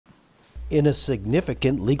In a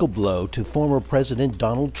significant legal blow to former President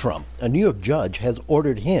Donald Trump, a New York judge has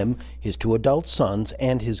ordered him, his two adult sons,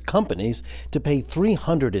 and his companies to pay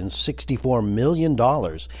 $364 million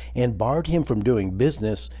and barred him from doing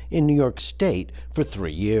business in New York State for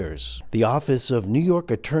 3 years. The Office of New York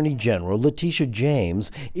Attorney General Letitia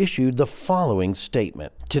James issued the following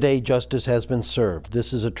statement. Today, justice has been served.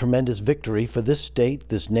 This is a tremendous victory for this state,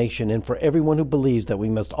 this nation, and for everyone who believes that we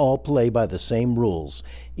must all play by the same rules,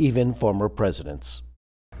 even former presidents.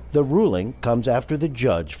 The ruling comes after the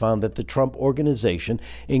judge found that the Trump Organization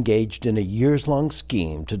engaged in a years-long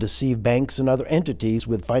scheme to deceive banks and other entities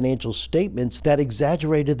with financial statements that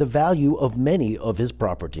exaggerated the value of many of his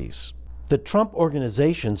properties. The Trump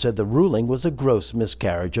Organization said the ruling was a gross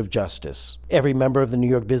miscarriage of justice. Every member of the New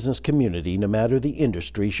York business community, no matter the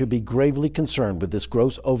industry, should be gravely concerned with this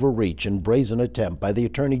gross overreach and brazen attempt by the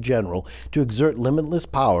Attorney General to exert limitless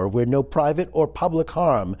power where no private or public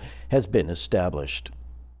harm has been established.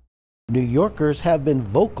 New Yorkers have been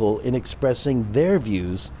vocal in expressing their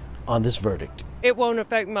views on this verdict. It won't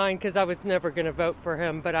affect mine because I was never going to vote for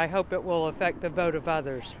him, but I hope it will affect the vote of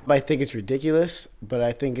others. I think it's ridiculous, but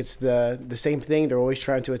I think it's the same thing. They're always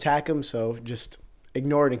trying to attack him, so just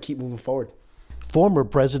ignore it and keep moving forward. Former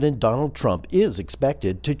President Donald Trump is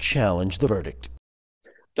expected to challenge the verdict.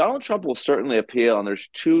 Donald Trump will certainly appeal, and there's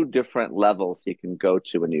two different levels he can go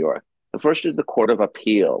to in New York. The first is the Court of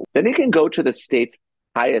Appeal. Then he can go to the state's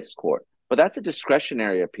highest court. But that's a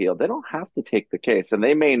discretionary appeal. They don't have to take the case, and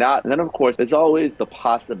they may not. And then, of course, there's always the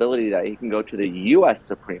possibility that he can go to the U.S.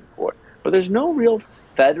 Supreme Court. But there's no real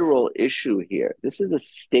federal issue here. This is a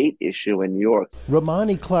state issue in New York.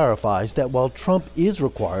 Ramani clarifies that while Trump is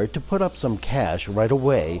required to put up some cash right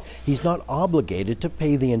away, he's not obligated to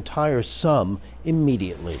pay the entire sum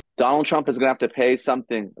immediately. Donald Trump is going to have to pay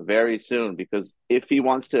something very soon, because if he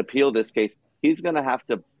wants to appeal this case, he's going to have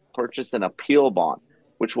to purchase an appeal bond,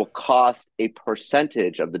 which will cost a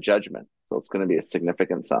percentage of the judgment. So it's going to be a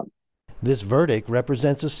significant sum. This verdict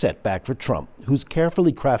represents a setback for Trump, whose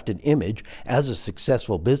carefully crafted image as a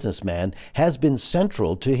successful businessman has been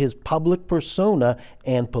central to his public persona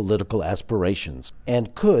and political aspirations,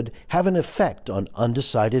 and could have an effect on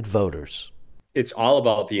undecided voters. It's all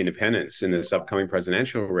about the independents in this upcoming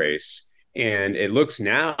presidential race, and it looks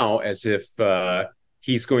now as if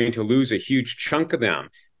he's going to lose a huge chunk of them.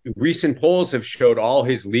 Recent polls have showed all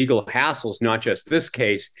his legal hassles, not just this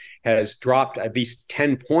case, has dropped at least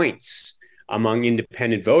 10 points among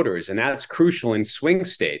independent voters. And that's crucial in swing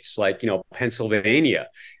states like, Pennsylvania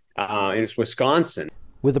and it's Wisconsin.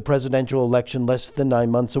 With the presidential election less than 9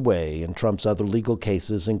 months away and Trump's other legal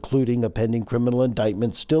cases, including a pending criminal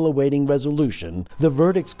indictment still awaiting resolution, the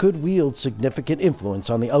verdicts could wield significant influence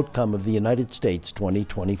on the outcome of the United States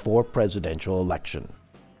 2024 presidential election.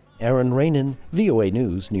 Aron Ranen, VOA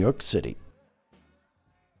News, New York City.